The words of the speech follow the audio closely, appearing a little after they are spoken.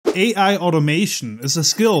AI automation is a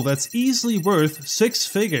skill that's easily worth 6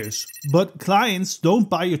 figures, but clients don't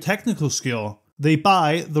buy your technical skill, they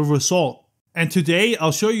buy the result. And today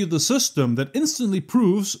I'll show you the system that instantly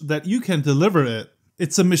proves that you can deliver it.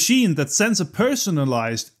 It's a machine that sends a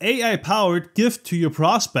personalized, AI-powered gift to your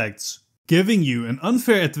prospects, giving you an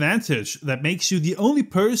unfair advantage that makes you the only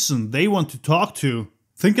person they want to talk to.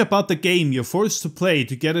 Think about the game you're forced to play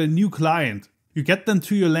to get a new client. You get them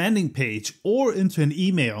to your landing page or into an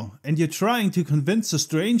email, and you're trying to convince a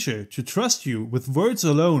stranger to trust you with words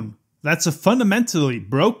alone. That's a fundamentally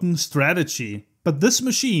broken strategy. But this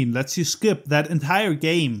machine lets you skip that entire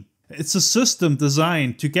game. It's a system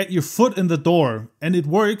designed to get your foot in the door, and it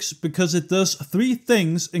works because it does 3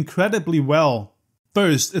 things incredibly well.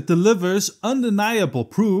 First, it delivers undeniable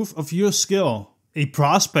proof of your skill. A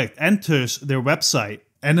prospect enters their website,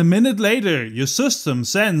 and a minute later, your system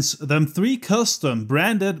sends them 3 custom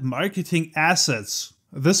branded marketing assets.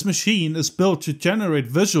 This machine is built to generate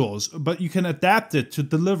visuals, but you can adapt it to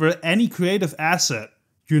deliver any creative asset.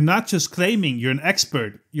 You're not just claiming you're an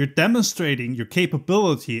expert, you're demonstrating your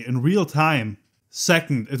capability in real time.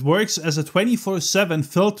 Second, it works as a 24/7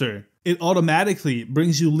 filter. It automatically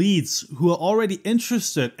brings you leads who are already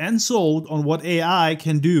interested and sold on what AI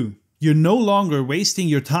can do. You're no longer wasting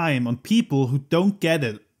your time on people who don't get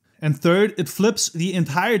it. And third, it flips the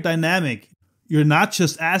entire dynamic. You're not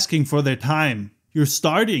just asking for their time. You're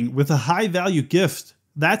starting with a high-value gift.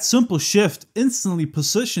 That simple shift instantly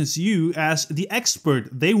positions you as the expert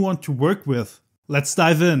they want to work with. Let's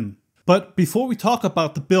dive in. But before we talk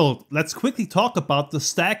about the build, let's quickly talk about the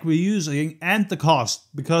stack we're using and the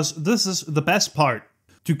cost, because this is the best part.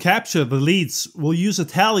 To capture the leads, we'll use a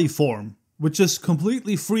tally form, which is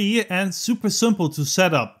completely free and super simple to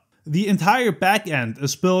set up. The entire backend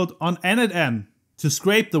is built on n8n. To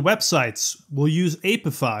scrape the websites, we'll use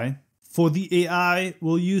Apify. For the AI,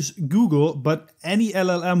 we'll use Google, but any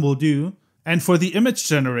LLM will do. And for the image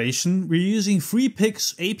generation, we're using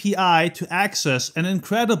Freepik's API to access an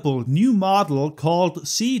incredible new model called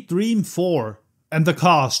SeeDream 4. And the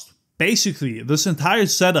cost. Basically, this entire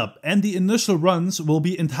setup and the initial runs will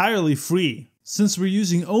be entirely free, since we're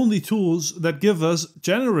using only tools that give us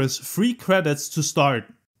generous free credits to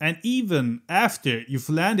start. And even after you've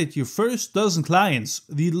landed your first dozen clients,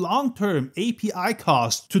 the long-term API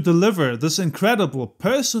cost to deliver this incredible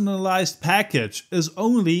personalized package is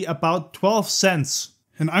only about 12 cents.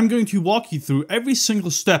 And I'm going to walk you through every single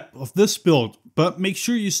step of this build, but make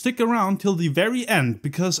sure you stick around till the very end,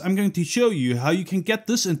 because I'm going to show you how you can get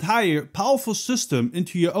this entire powerful system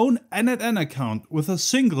into your own n8n account with a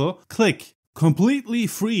single click, completely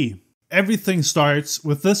free. Everything starts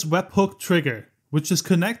with this webhook trigger, which is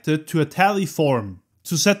connected to a tally form.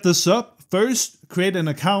 To set this up, first create an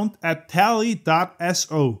account at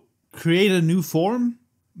tally.so. Create a new form,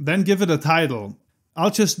 then give it a title.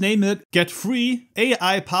 I'll just name it Get Free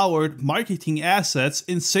AI-Powered Marketing Assets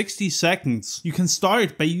in 60 Seconds. You can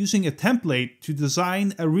start by using a template to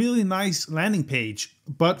design a really nice landing page,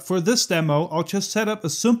 but for this demo, I'll just set up a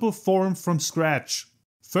simple form from scratch.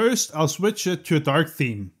 First, I'll switch it to a dark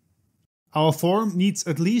theme. Our form needs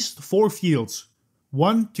at least 4 fields.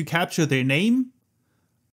 One to capture their name,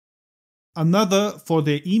 another for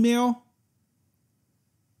their email,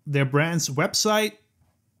 their brand's website,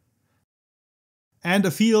 and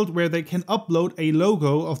a field where they can upload a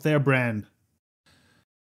logo of their brand.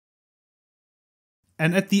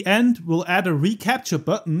 And at the end, we'll add a reCAPTCHA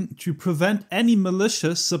button to prevent any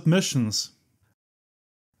malicious submissions.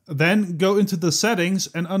 Then go into the settings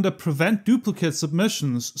and under Prevent Duplicate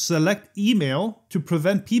Submissions, select Email to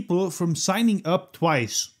prevent people from signing up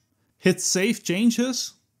twice. Hit Save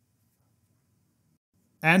Changes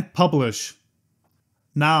and Publish.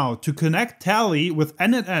 Now, to connect Tally with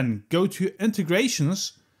n8n, go to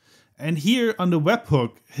Integrations, and here under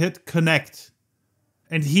Webhook, hit Connect.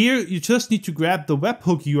 And here you just need to grab the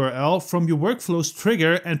webhook URL from your workflow's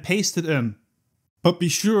trigger and paste it in. But be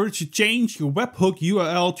sure to change your webhook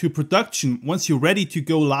URL to production once you're ready to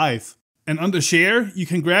go live. And under Share, you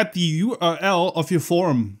can grab the URL of your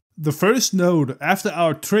form. The first node after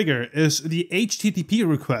our trigger is the HTTP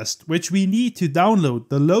request, which we need to download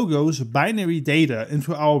the logo's binary data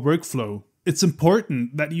into our workflow. It's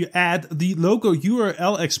important that you add the logo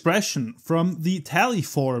URL expression from the tally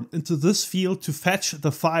form into this field to fetch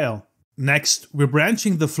the file. Next, we're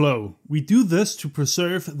branching the flow. We do this to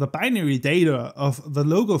preserve the binary data of the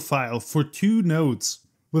logo file for 2 nodes.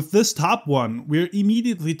 With this top one, we're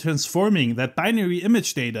immediately transforming that binary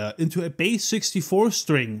image data into a base64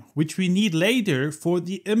 string, which we need later for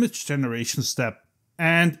the image generation step.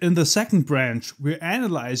 And in the second branch, we're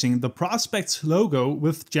analyzing the prospect's logo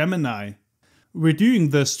with Gemini. We're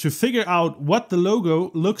doing this to figure out what the logo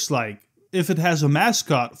looks like. If it has a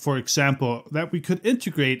mascot, for example, that we could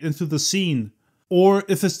integrate into the scene. Or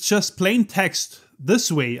if it's just plain text. This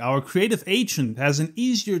way, our creative agent has an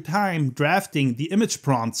easier time drafting the image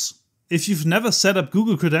prompts. If you've never set up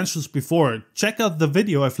Google credentials before, check out the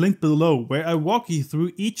video I've linked below where I walk you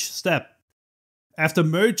through each step. After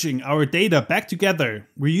merging our data back together,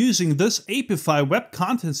 we're using this Apify web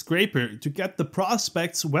content scraper to get the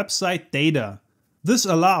prospect's website data. This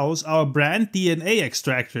allows our brand DNA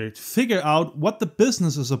extractor to figure out what the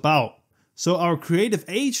business is about, so our creative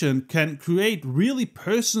agent can create really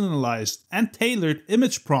personalized and tailored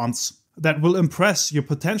image prompts that will impress your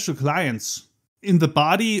potential clients. In the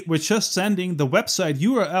body, we're just sending the website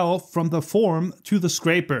URL from the form to the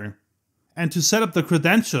scraper. And to set up the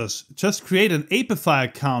credentials, just create an Apify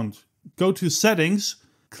account, go to Settings,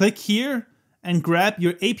 click here, and grab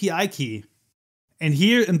your API key. And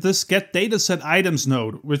here in this Get Dataset Items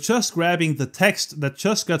node, we're just grabbing the text that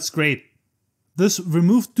just got scraped. This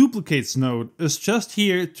Remove Duplicates node is just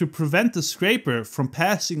here to prevent the scraper from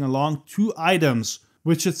passing along two items,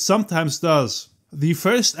 which it sometimes does. The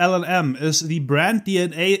first LLM is the brand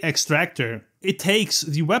DNA extractor. It takes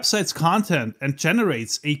the website's content and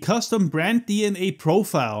generates a custom brand DNA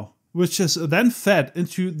profile, which is then fed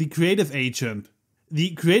into the creative agent.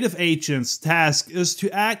 The creative agent's task is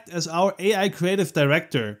to act as our AI creative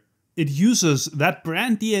director. It uses that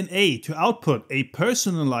brand DNA to output a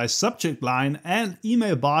personalized subject line and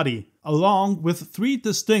email body, along with 3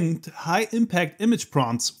 distinct high-impact image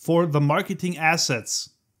prompts for the marketing assets.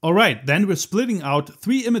 Alright, then we're splitting out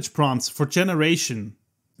 3 image prompts for generation.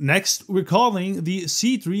 Next, we're calling the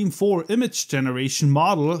SeeDream 4 image generation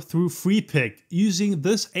model through Freepik using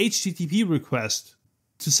this HTTP request.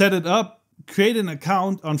 To set it up, create an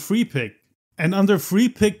account on Freepik. And under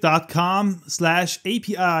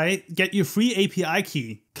freepik.com/API, get your free API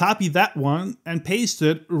key. Copy that one and paste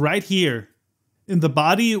it right here. In the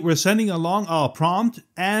body, we're sending along our prompt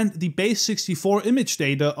and the base64 image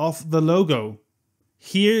data of the logo.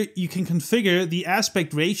 Here you can configure the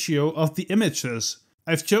aspect ratio of the images.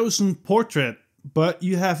 I've chosen portrait, but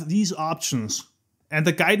you have these options. And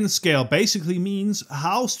the guidance scale basically means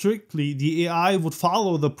how strictly the AI would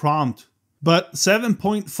follow the prompt. But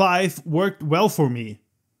 7.5 worked well for me.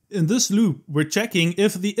 In this loop, we're checking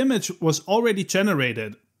if the image was already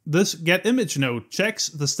generated. This getImage node checks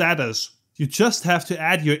the status. You just have to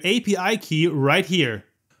add your API key right here.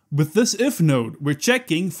 With this if node, we're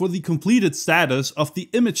checking for the completed status of the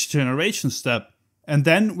image generation step. And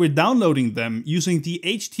then we're downloading them using the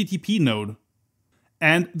HTTP node.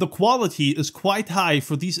 And the quality is quite high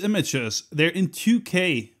for these images. They're in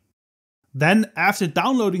 2K. Then, after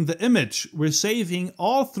downloading the image, we're saving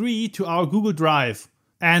all 3 to our Google Drive.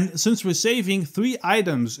 And since we're saving 3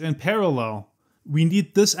 items in parallel, we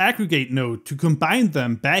need this aggregate node to combine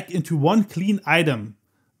them back into one clean item.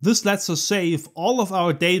 This lets us save all of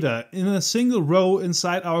our data in a single row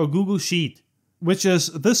inside our Google Sheet, which is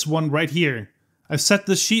this one right here. I've set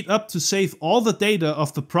this sheet up to save all the data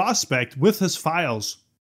of the prospect with his files.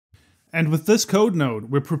 And with this code node,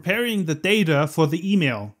 we're preparing the data for the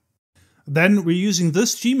email. Then we're using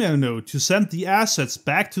this Gmail node to send the assets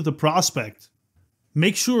back to the prospect.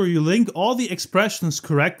 Make sure you link all the expressions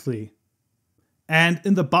correctly. And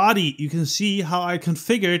in the body, you can see how I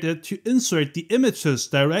configured it to insert the images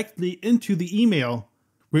directly into the email.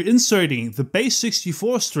 We're inserting the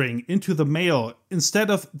base64 string into the mail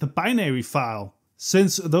instead of the binary file,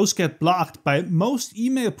 since those get blocked by most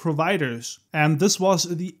email providers, and this was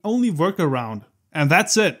the only workaround. And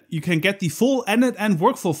that's it. You can get the full n8n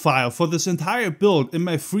workflow file for this entire build in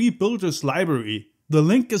my free builders library. The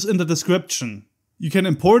link is in the description. You can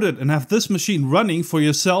import it and have this machine running for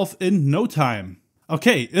yourself in no time.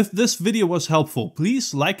 Okay, if this video was helpful,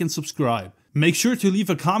 please like and subscribe. Make sure to leave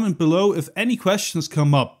a comment below if any questions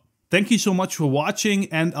come up. Thank you so much for watching,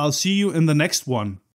 and I'll see you in the next one.